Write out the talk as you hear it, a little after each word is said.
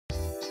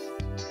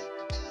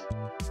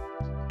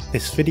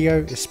This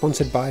video is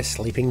sponsored by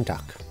Sleeping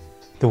Duck.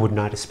 The Wood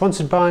Night is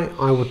sponsored by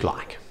I Would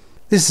Like.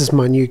 This is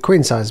my new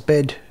queen size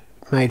bed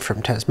made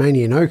from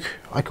Tasmanian oak.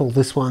 I call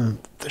this one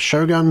the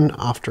Shogun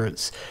after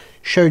its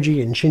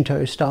shoji and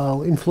Shinto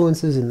style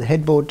influences in the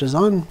headboard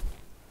design.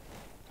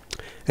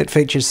 It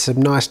features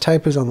some nice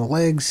tapers on the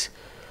legs.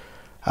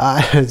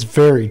 It's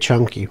very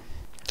chunky.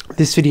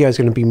 This video is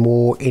going to be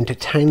more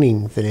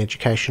entertaining than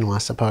educational, I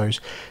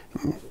suppose,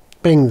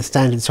 being the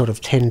standard sort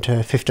of 10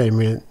 to 15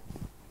 minute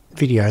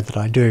video that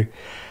I do.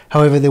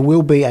 However, there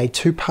will be a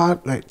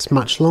two-part that's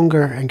much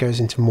longer and goes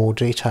into more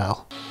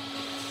detail.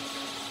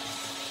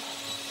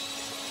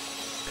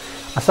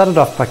 I started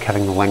off by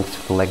cutting the lengths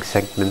of the leg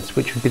segments,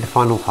 which would be the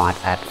final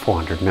height at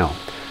 400mm.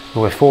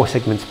 There were 4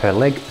 segments per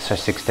leg, so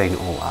 16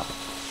 all up.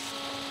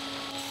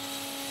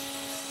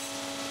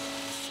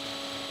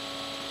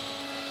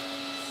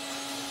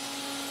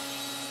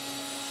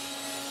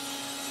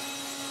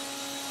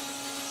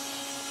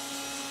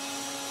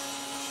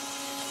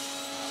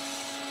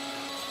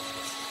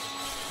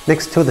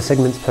 Next, 2 of the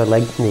segments per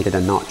leg needed a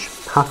notch.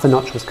 Half the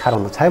notch was cut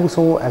on the table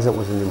saw as it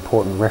was an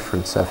important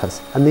reference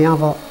surface, and the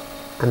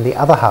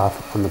other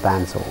half on the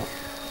bandsaw.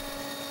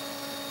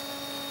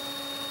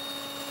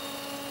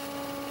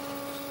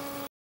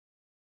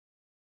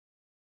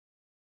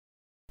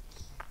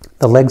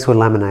 The legs were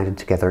laminated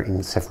together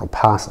in several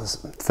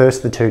passes.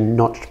 First the 2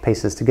 notched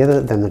pieces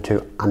together, then the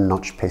 2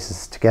 unnotched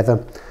pieces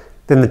together,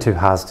 then the 2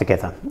 halves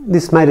together.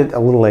 This made it a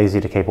little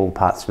easier to keep all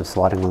parts from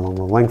sliding along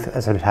the length,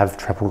 as I'd have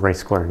trouble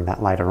re-squaring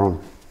that later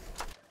on.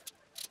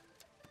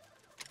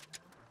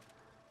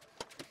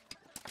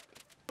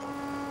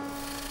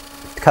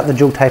 To cut the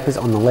dual tapers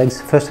on the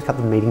legs, first I cut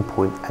the meeting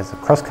point as a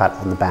cross cut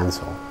on the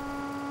bandsaw.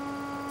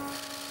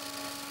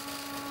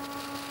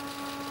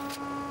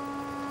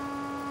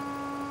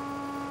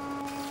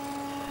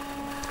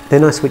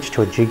 Then I switched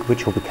to a jig,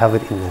 which will be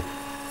covered in the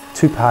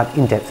 2-part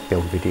in-depth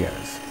build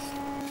videos.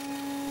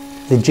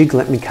 The jig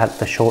let me cut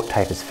the short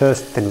tapers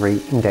first, then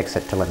re-index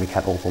it to let me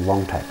cut all the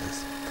long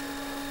tapers.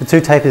 The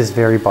 2 tapers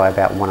vary by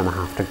about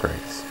 1.5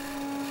 degrees.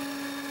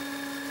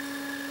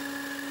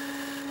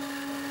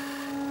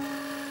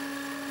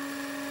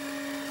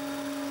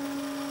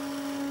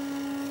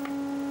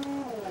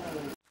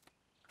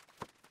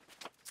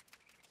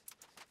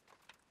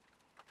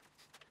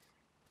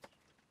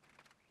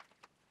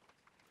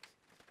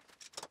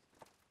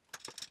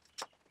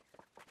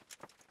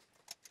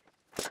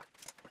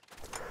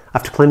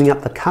 After cleaning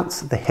up the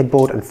cuts, the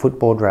headboard and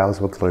footboard rails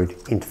were glued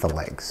into the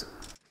legs.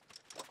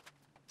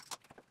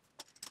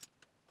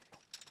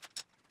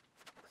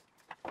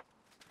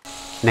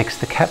 Next,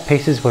 the cap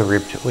pieces were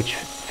ribbed, which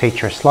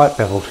feature a slight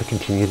bevel to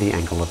continue the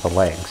angle of the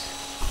legs.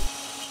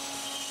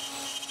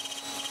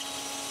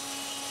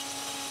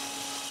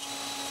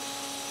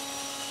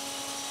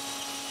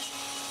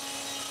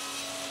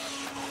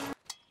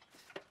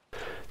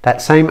 That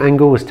same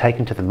angle was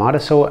taken to the miter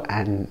saw,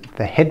 and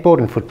the headboard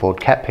and footboard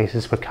cap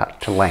pieces were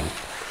cut to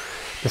length.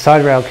 The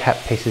side rail cap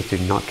pieces do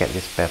not get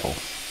this bevel.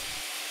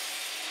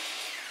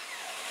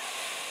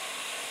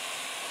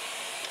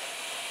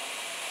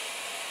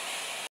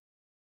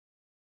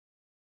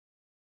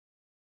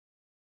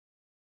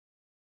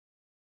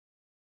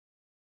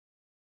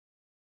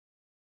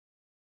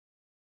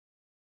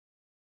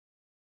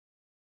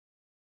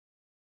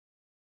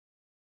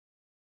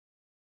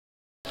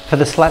 For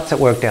the slats, it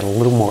worked out a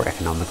little more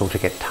economical to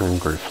get tongue and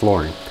groove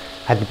flooring.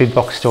 I had the big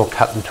box store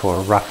cut them to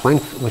a rough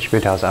length, which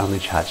meant I was only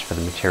charged for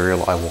the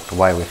material I walked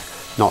away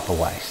with, not the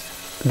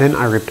waste. Then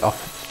I ripped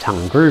off the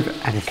tongue and groove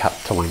and cut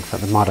to length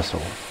at the miter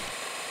saw.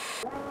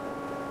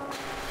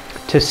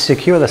 To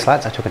secure the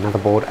slats, I took another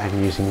board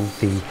and, using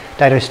the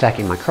dado stack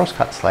in my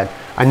crosscut sled,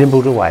 I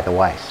nibbled away the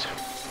waste.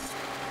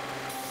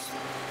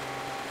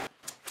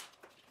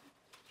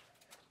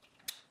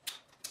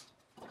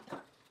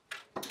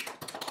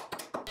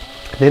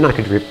 Then I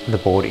could rip the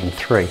board in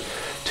 3,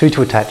 2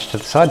 to attach to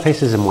the side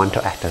pieces and 1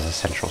 to act as a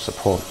central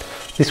support.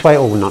 This way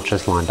all the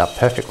notches lined up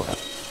perfectly.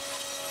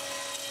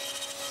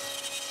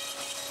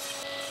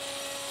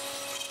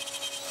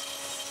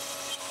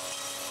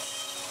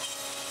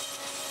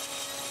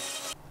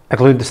 I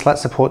glued the slat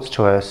supports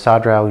to a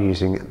side rail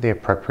using the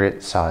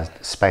appropriate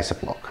sized spacer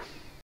block.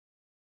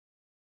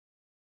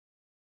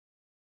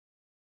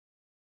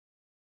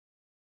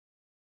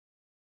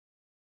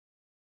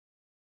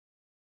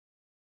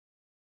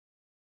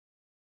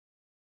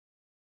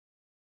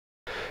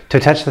 To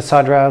attach the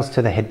side rails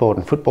to the headboard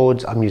and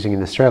footboards, I'm using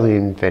an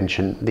Australian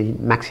invention, the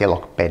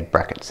Maxi-Lock bed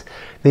brackets.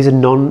 These are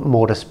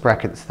non-mortise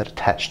brackets that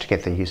attach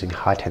together using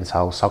high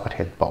tensile socket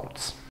head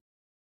bolts.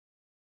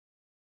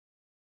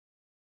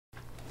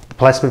 The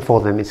placement for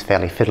them is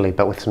fairly fiddly,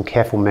 but with some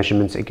careful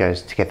measurements it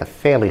goes together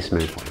fairly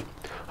smoothly.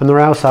 On the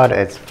rail side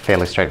it's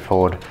fairly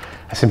straightforward.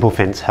 A simple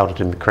fence held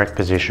it in the correct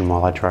position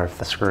while I drove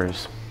the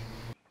screws.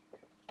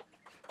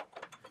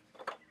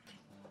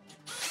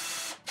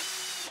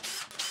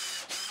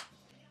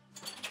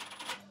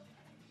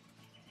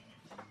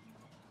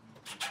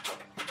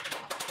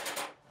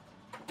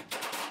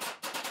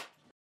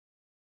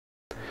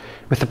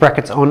 With the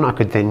brackets on, I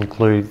could then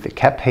glue the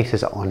cap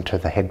pieces onto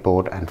the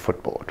headboard and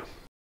footboard.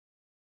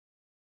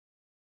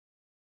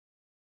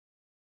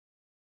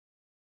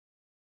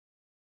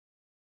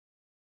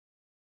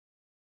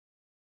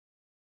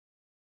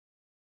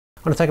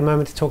 I want to take a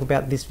moment to talk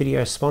about this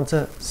video's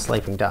sponsor,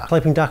 Sleeping Duck.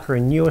 Sleeping Duck are a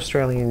new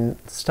Australian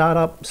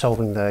startup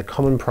solving the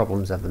common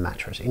problems of the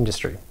mattress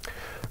industry.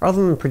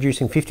 Rather than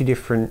producing 50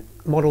 different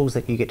models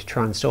that you get to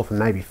try and install for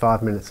maybe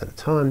 5 minutes at a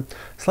time,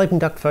 Sleeping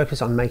Duck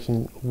focus on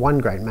making one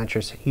great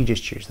mattress. You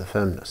just choose the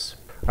firmness.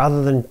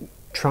 Rather than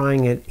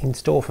trying it in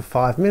store for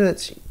 5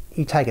 minutes,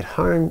 you take it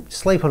home,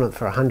 sleep on it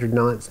for 100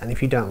 nights, and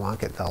if you don't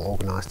like it, they'll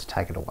organise to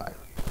take it away.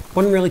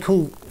 One really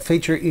cool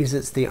feature is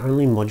it's the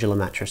only modular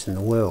mattress in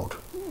the world.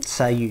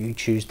 Say you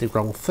choose the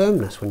wrong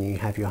firmness when you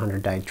have your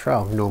 100-day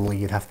trial. Normally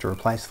you'd have to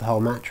replace the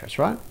whole mattress,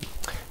 right?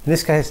 In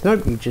this case,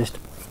 nope, you just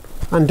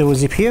undo a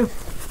zip here,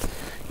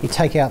 you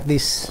take out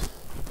this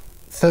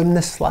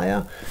firmness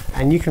layer,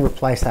 and you can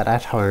replace that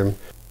at home.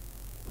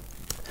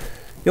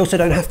 You also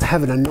don't have to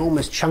have an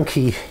enormous,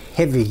 chunky,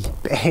 heavy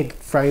bed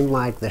frame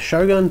like the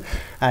Shogun.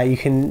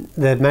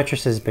 The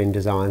mattress has been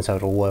designed so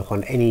it'll work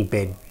on any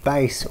bed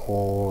base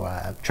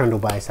or trundle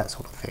base, that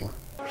sort of thing.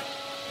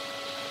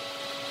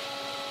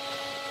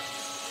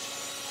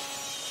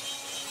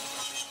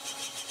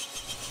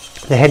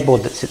 The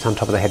headboard that sits on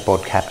top of the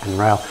headboard cap and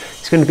rail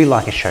is going to be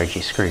like a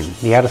shoji screen.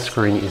 The outer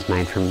screen is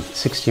made from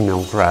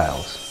 60mm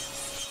rails.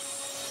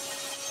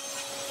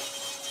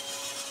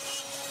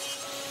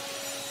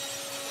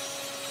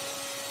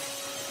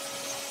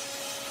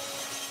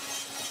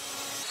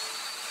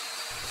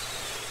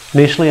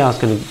 Initially I was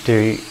going to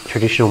do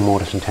traditional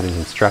mortise and tenon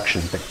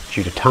construction, but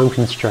due to time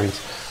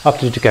constraints I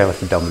opted to go with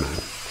the domino.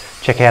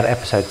 Check out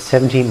episode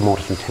 70,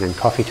 Mortise and Tenon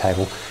Coffee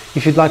Table,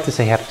 if you'd like to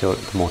see how to do it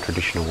the more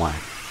traditional way.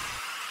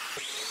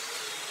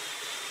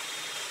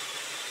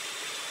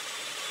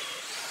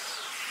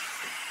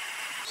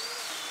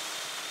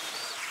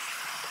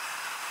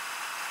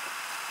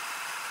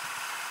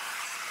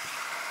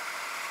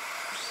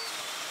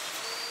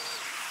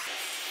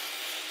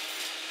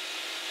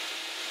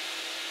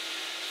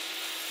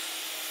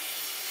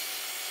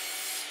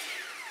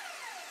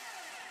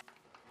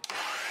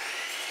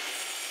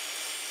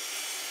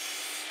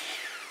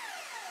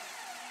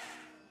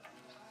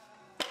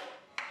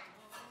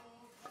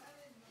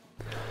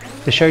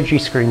 The shoji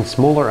screen's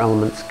smaller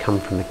elements come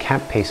from the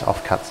cap piece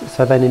offcuts,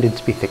 so they needed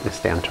to be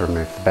thicknessed down to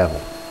remove the bevel.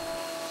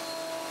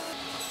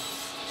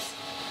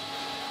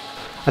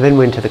 I then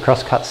went to the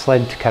cross-cut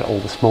sled to cut all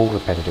the small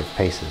repetitive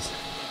pieces.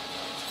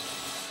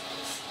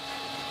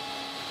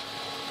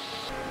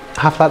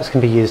 Half laps can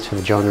be used for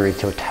the joinery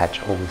to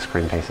attach all the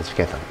screen pieces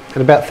together.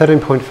 At about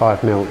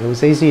 13.5mm, it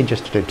was easier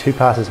just to do 2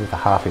 passes with a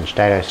 1/2-inch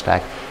dado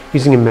stack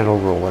using a metal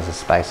rule as a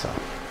spacer.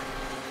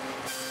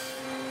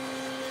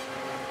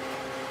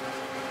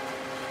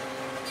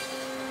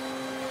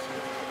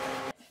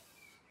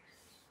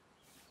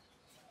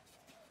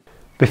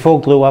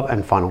 Before glue up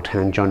and final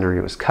tenon joinery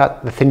was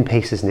cut, the thin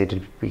pieces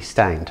needed to be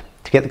stained.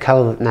 To get the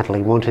colour that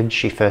Natalie wanted,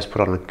 she first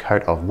put on a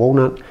coat of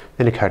walnut,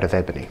 then a coat of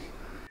ebony.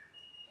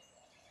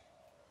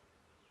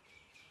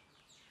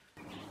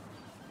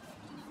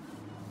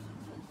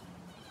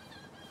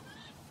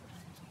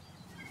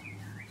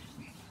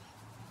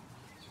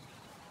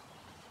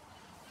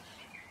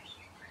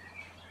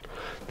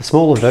 The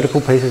smaller vertical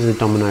pieces are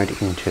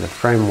dominoed into the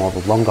frame, while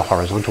the longer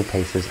horizontal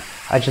pieces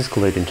are just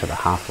glued into the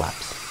half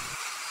laps.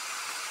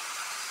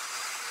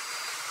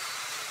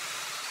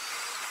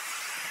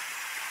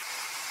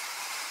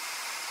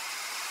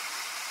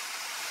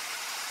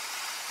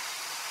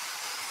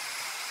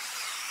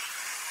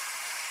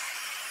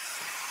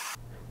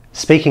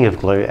 Speaking of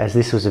glue, as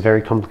this was a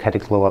very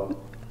complicated glue up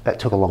that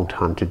took a long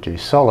time to do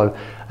solo,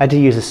 I had to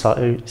use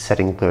a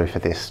setting glue for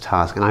this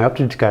task, and I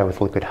opted to go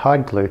with liquid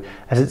hide glue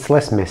as it's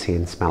less messy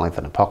and smelly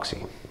than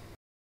epoxy.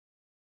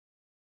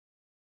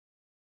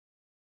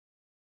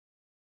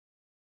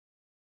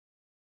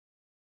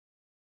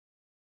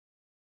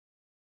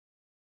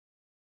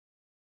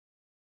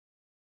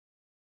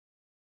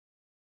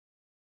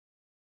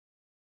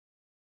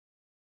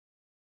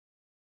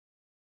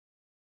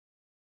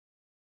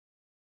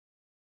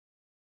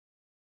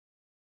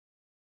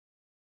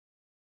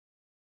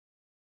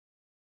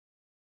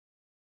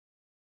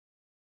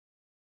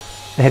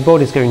 The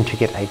headboard is going to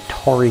get a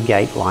torii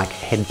gate-like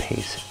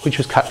headpiece, which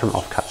was cut from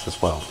offcuts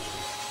as well.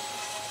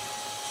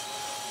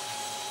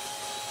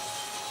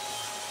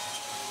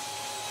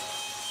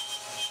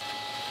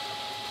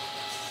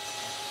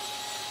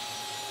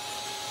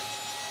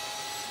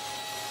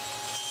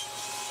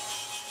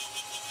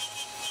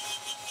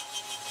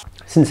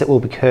 Since it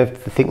will be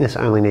curved, the thickness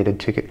only needed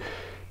to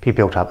be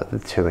built up at the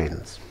 2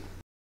 ends.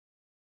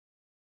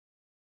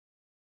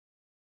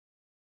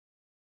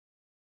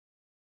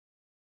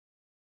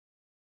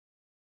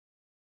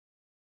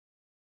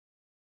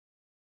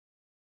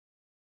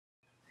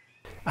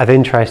 I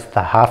then traced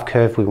the half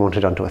curve we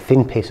wanted onto a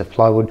thin piece of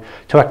plywood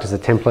to act as a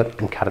template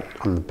and cut it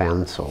on the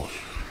bound saw.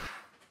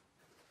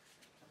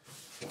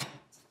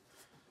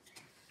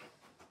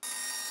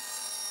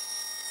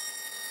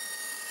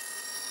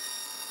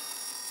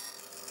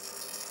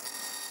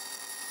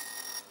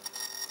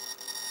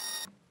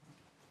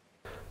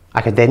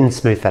 I could then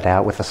smooth that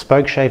out with a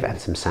spoke shave and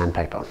some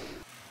sandpaper.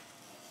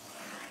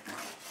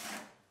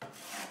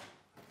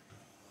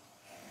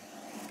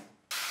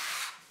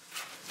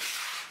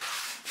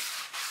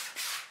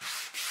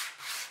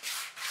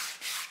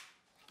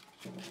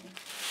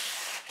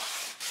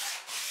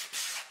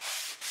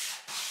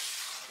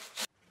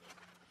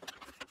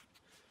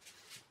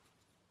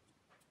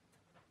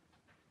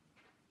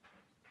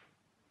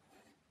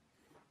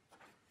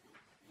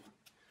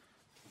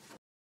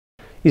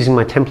 Using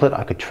my template,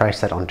 I could trace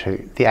that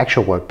onto the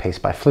actual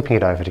workpiece by flipping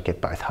it over to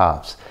get both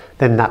halves.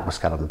 Then that was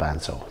cut on the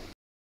bandsaw.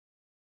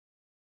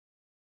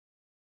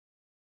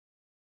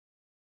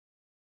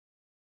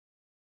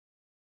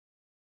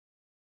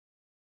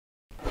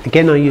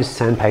 Again, I used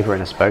sandpaper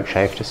and a spoke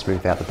shave to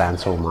smooth out the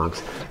bandsaw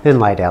marks, then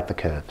laid out the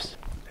curves.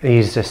 I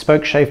used a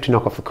spoke shave to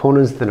knock off the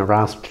corners, then a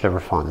rasp to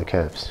refine the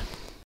curves.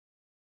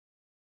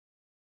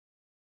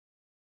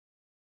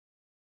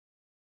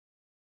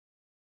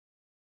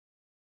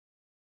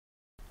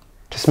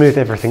 To smooth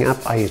everything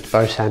up, I used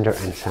bow sander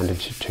and sanded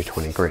to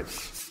 220 grit.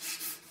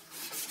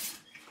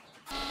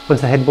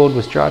 Once the headboard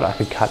was dried, I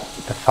could cut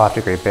the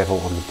 5-degree bevel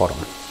on the bottom.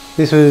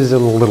 This was a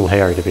little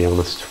hairy, to be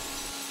honest.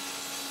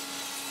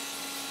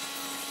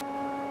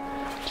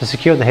 To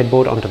secure the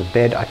headboard onto the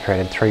bed, I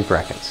created 3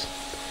 brackets.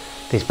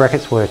 These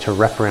brackets were to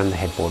wrap around the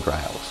headboard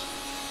rails.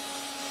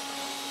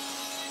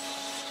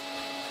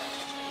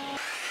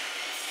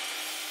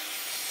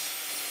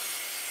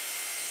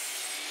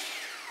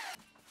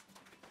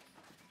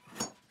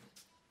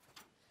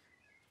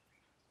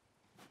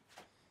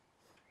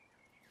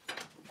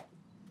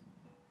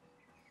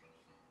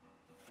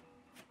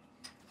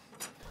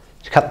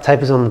 To cut the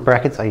tapers on the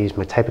brackets, I used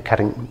my taper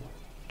cutting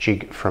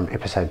jig from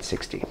episode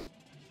 60.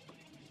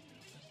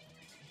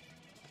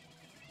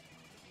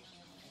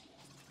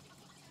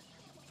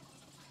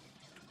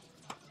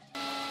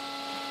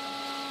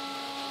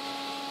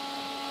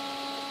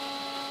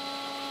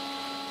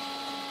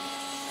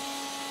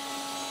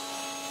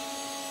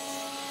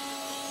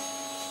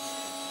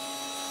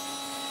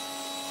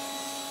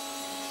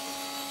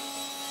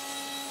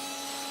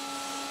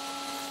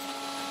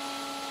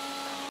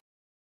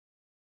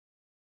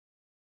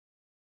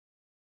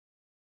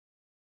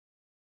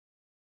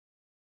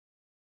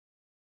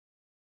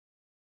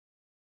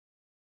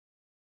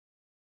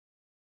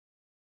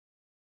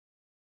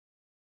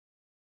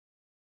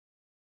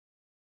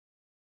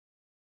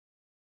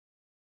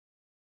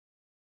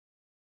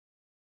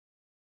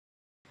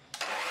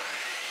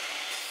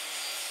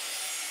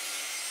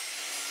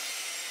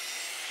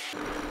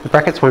 The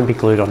brackets won't be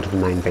glued onto the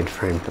main bed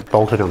frame, but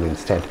bolted on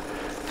instead.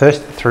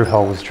 First, the through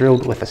hole was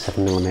drilled with a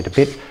 7mm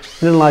bit,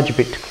 and then a larger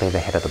bit to clear the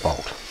head of the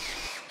bolt.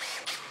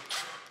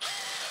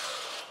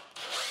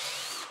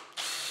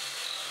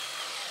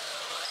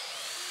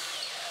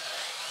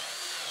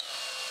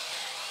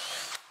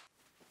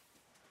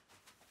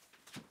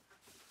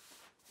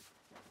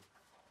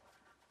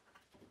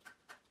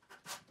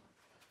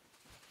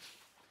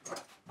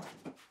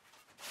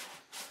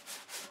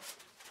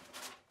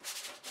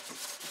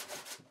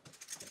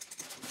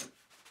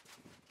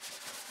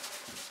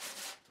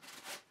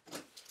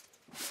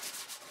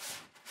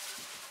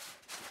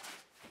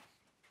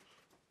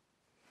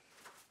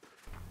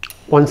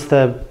 Once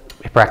the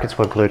brackets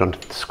were glued onto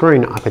the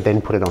screen, I could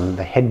then put it on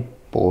the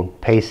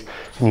headboard piece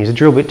and use a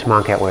drill bit to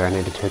mark out where I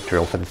needed to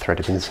drill for the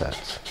threaded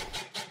inserts.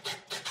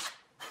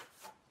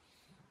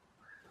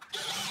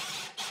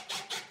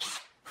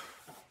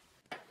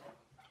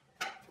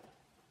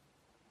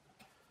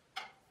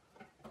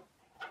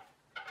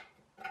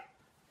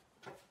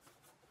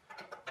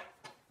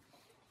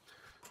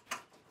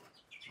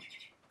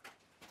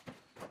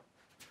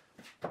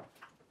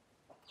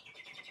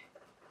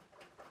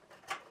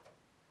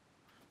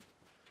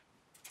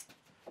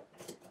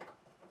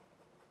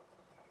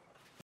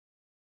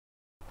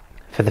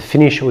 For the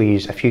finish, we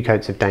used a few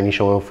coats of Danish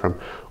oil from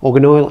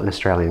Organ Oil, an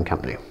Australian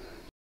company.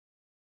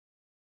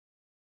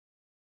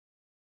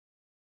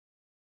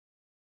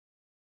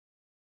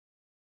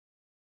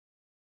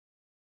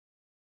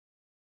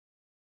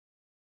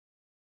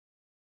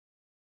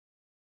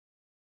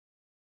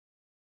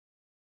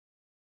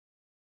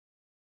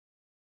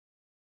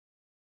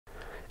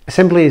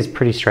 Assembly is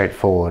pretty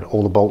straightforward.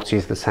 All the bolts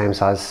use the same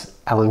size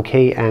Allen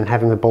key, and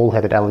having the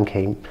ball-headed Allen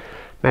key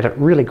made it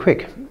really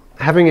quick.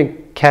 Having a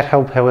cat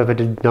help, however,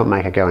 did not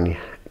make it go any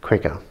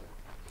quicker.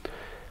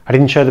 I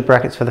didn't show the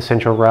brackets for the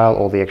central rail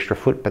or the extra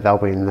foot, but they'll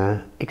be in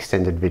the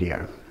extended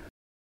video.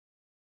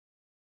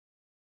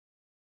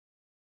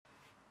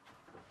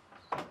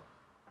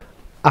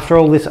 After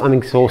all this, I'm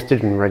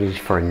exhausted and ready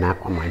for a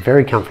nap on my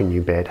very comfy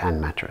new bed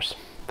and mattress.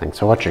 Thanks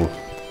for watching.